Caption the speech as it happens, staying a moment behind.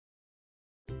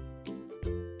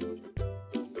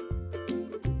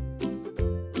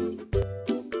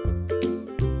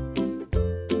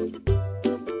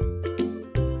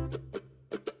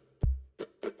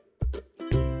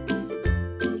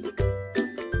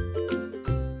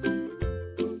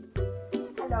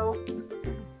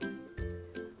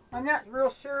I'm not real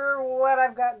sure what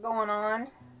I've got going on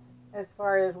as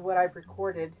far as what I've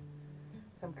recorded.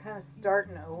 So I'm kind of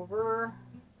starting over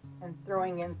and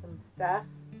throwing in some stuff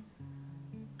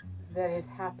that has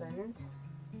happened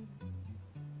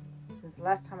since the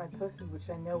last time I posted,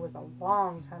 which I know was a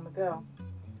long time ago.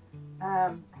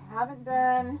 I haven't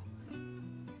done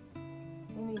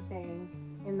anything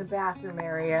in the bathroom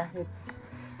area. It's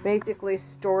basically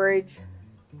storage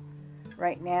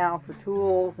right now for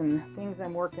tools and things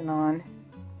I'm working on.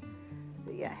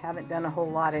 But yeah, haven't done a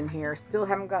whole lot in here. Still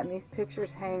haven't gotten these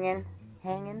pictures hung.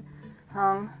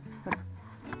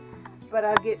 But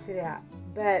I'll get to that.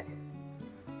 But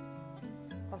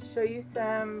I'll show you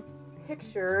some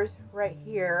pictures right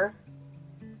here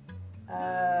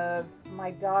of my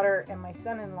daughter and my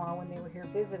son-in-law when they were here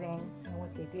visiting and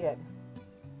what they did.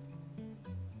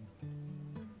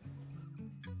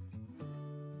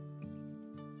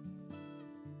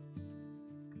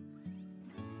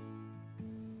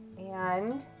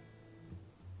 And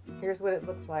here's what it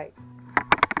looks like.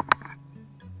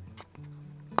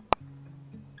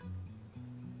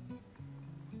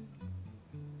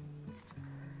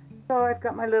 So I've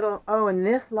got my little, and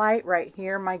this light right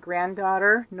here, my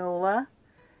granddaughter, Nola,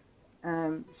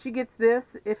 she gets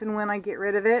this if and when I get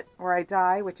rid of it or I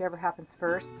die, whichever happens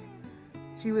first.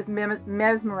 She was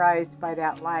mesmerized by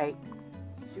that light.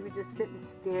 She would just sit and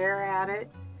stare at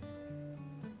it.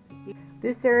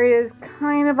 This area is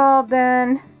kind of all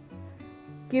done.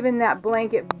 Giving that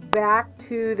blanket back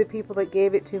to the people that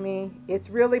gave it to me.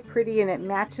 It's really pretty and it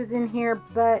matches in here,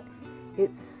 but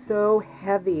it's so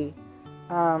heavy.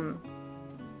 I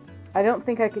don't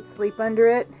think I could sleep under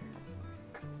it.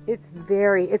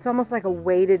 It's almost like a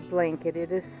weighted blanket.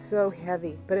 It is so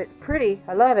heavy, but it's pretty.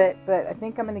 I love it, but I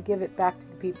think I'm going to give it back to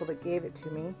the people that gave it to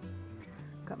me.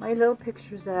 Got my little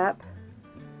pictures up.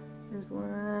 There's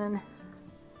one.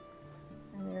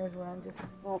 And there's one, just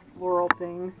little floral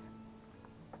things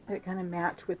that kind of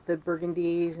match with the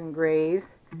burgundies and grays.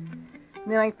 And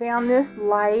then I found this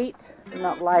light,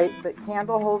 not light, but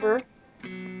candle holder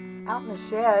out in the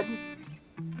shed.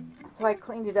 So I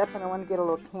cleaned it up and I want to get a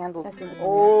little candle. That's an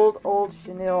old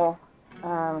Chanel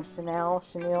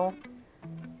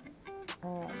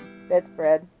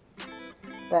bedspread.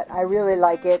 But I really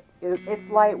like it. It's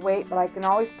lightweight, but I can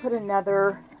always put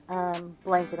another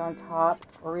blanket on top,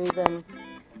 or even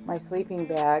my sleeping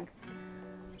bag.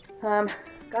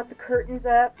 Got the curtains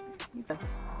up.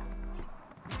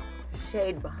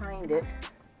 Shade behind it.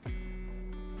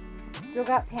 Still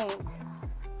got paint.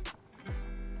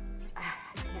 I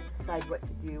can't decide what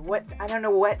to do. I don't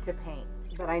know what to paint,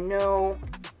 but I know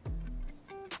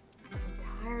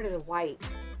I'm tired of the white.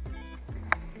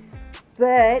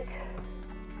 But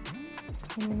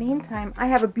in the meantime, I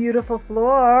have a beautiful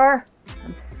floor.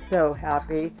 I'm so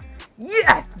happy.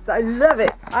 Yes, I love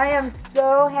it. I am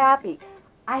so happy.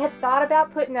 I had thought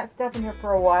about putting that stuff in here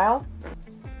for a while.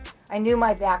 I knew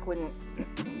my back wouldn't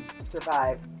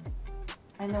survive.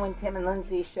 And then when Tim and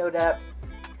Lindsay showed up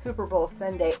Super Bowl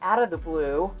Sunday out of the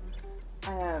blue,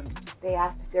 they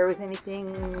asked if there was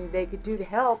anything they could do to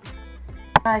help.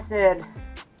 And I said,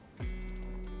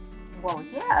 well,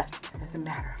 yes, as a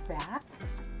matter of fact.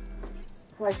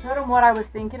 So I showed them what I was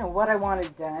thinking and what I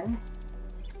wanted done.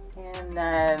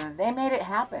 And they made it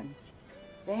happen.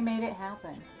 They made it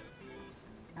happen.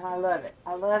 And I love it.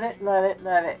 I love it, love it,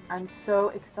 love it. I'm so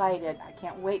excited. I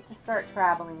can't wait to start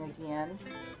traveling again.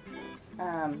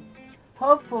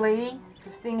 Hopefully,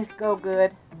 if things go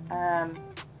good,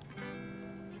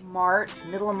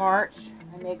 middle of March,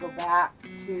 I may go back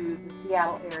to the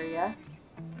Seattle area.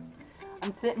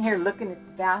 I'm sitting here looking at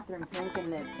the bathroom thinking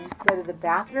that instead of the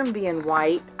bathroom being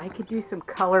white, I could do some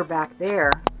color back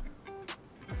there.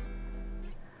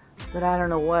 But I don't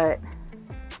know what.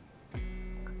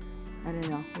 I don't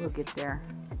know. We'll get there.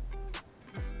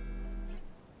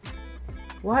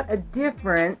 What a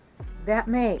difference that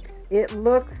makes. It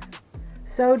looks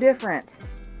so different.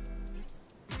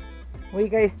 What do you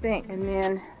guys think? And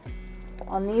then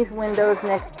on these windows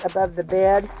next above the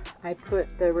bed, I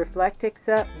put the Reflectix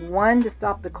up. One, to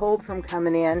stop the cold from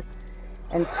coming in,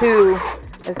 and two,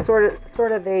 as sort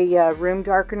of a room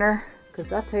darkener, because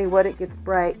I'll tell you what, it gets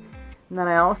bright. And then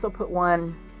I also put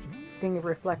one thing of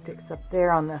Reflectix up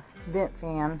there on the vent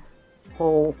fan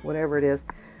hole, whatever it is,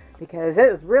 because it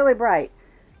is really bright.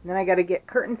 And then I got to get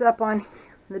curtains up on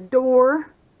the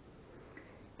door.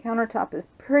 Countertop is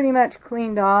pretty much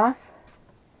cleaned off.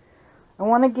 I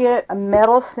want to get a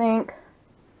metal sink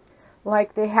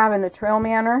like they have in the Trail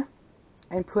Manor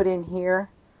and put in here.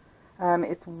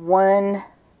 It's one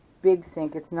big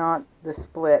sink. It's not the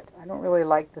split. I don't really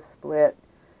like the split.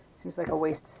 Seems like a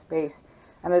waste of space.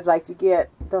 And I'd like to get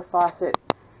the faucet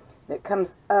that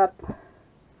comes up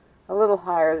a little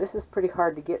higher. This is pretty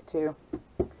hard to get to.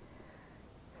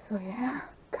 So yeah,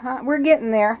 we're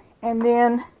getting there. And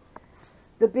then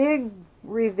the big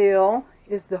reveal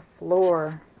is the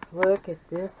floor. Look at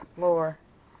this floor.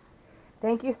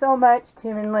 Thank you so much,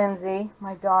 Tim and Lindsay,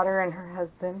 my daughter and her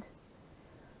husband.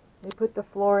 They put the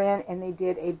floor in and they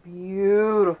did a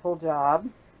beautiful job.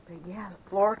 But yeah, the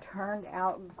floor turned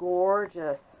out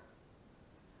gorgeous.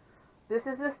 This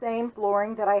is the same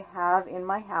flooring that I have in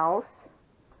my house.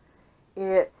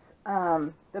 It's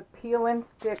the peel and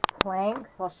stick planks.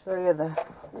 I'll show you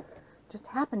just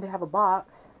happened to have a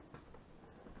box.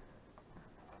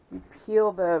 You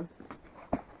peel the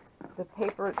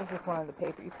paper. This is one of the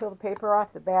paper. You peel the paper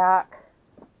off the back.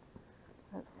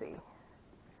 Let's see.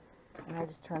 And I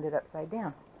just turned it upside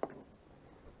down.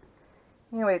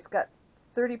 Anyway, it's got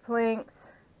 30 planks,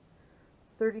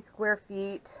 30 square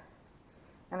feet,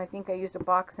 and I think I used a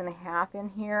box and a half in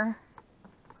here.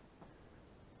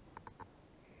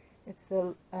 It's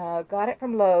got it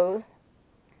from Lowe's.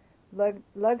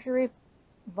 Luxury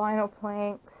vinyl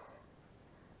planks,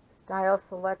 style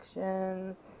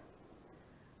selections.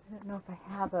 I don't know if I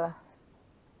have a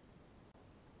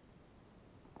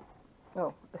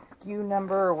SKU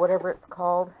number or whatever it's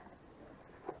called.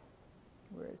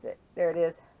 Where is it? There it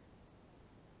is.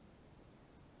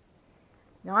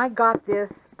 Now I got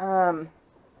this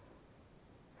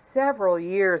several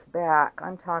years back.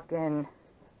 I'm talking,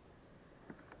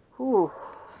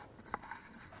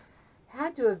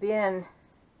 had to have been,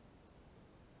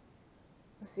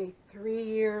 let's see, 3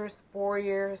 years, 4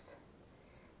 years,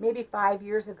 maybe 5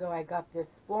 years ago. I got this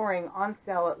flooring on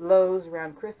sale at Lowe's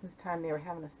around Christmas time. They were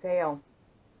having a sale,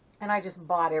 and I just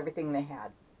bought everything they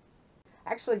had.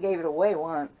 I actually gave it away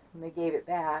once, and they gave it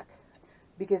back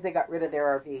because they got rid of their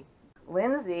RV.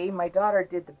 Lindsay, my daughter,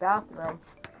 did the bathroom,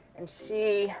 and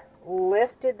she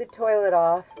lifted the toilet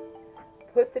off,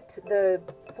 put the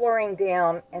flooring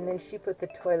down, and then she put the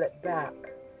toilet back.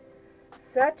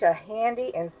 Such a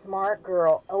handy and smart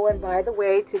girl. Oh, and by the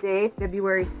way, today,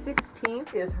 February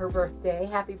 16th, is her birthday.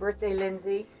 Happy birthday,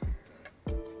 Lindsay.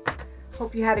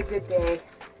 Hope you had a good day.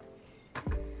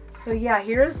 So yeah,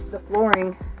 here's the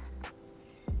flooring.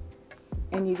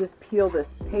 And you just peel this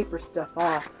paper stuff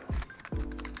off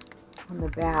on the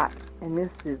back. And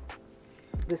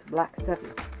this black stuff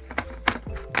is,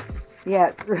 yeah,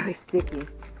 it's really sticky.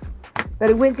 But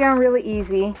it went down really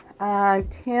easy.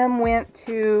 Tim went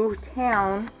to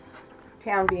town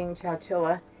being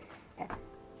Chowchilla.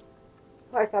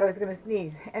 Oh, I thought I was going to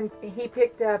sneeze. And he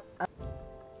picked up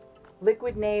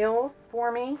liquid nails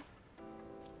for me.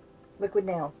 Liquid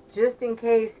nails, just in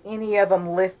case any of them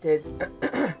lifted.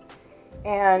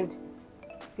 And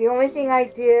the only thing I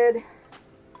did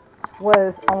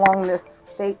was along this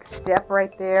fake step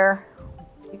right there.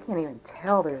 You can't even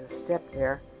tell there's a step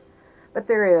there, but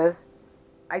there is.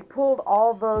 I pulled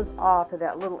all those off of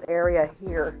that little area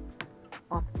here,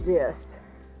 off this,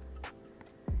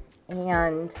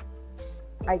 and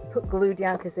I put glue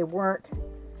down because they weren't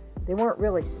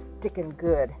really sticking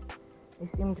good. They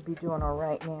seem to be doing all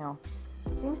right now.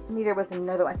 It seems to me there was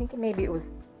another one. I think it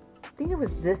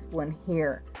was this one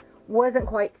here. Wasn't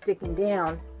quite sticking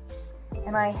down,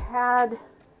 and I had,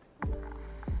 I'm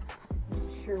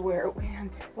not sure where it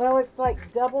went. Well, it's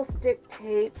like double stick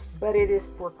tape, but it is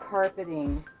for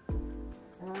carpeting.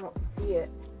 And I don't see it.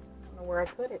 I don't know where I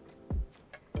put it.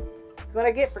 It's what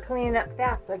I get for cleaning up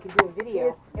fast so I can do a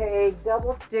video. It's a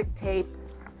double stick tape,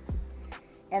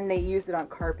 and they use it on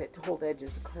carpet to hold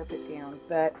edges of carpet down.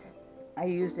 But I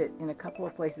used it in a couple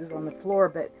of places on the floor.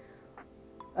 But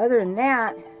other than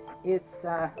that, it's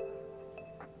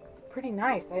pretty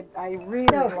nice. I really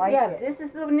like it. This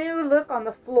is the new look on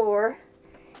the floor,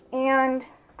 and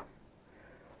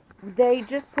they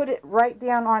just put it right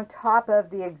down on top of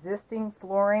the existing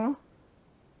flooring.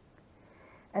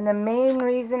 And the main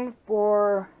reason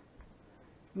for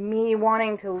me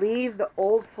wanting to leave the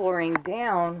old flooring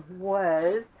down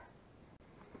was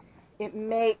it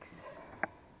makes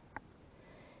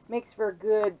for a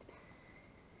good,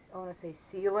 I want to say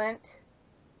sealant.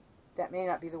 That may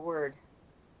not be the word.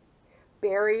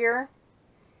 Barrier,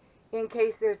 in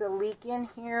case there's a leak in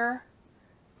here,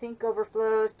 sink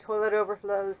overflows, toilet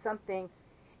overflows, something.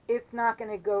 It's not going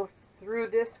to go through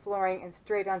this flooring and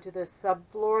straight onto the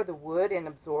subfloor, the wood, and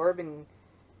absorb and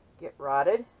get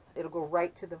rotted. It'll go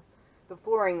right to the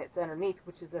flooring that's underneath,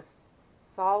 which is a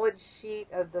solid sheet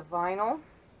of the vinyl.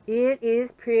 It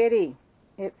is pretty.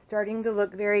 It's starting to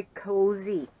look very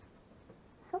cozy.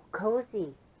 So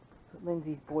cozy. That's what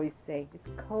Lindsay's boys say. It's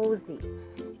cozy.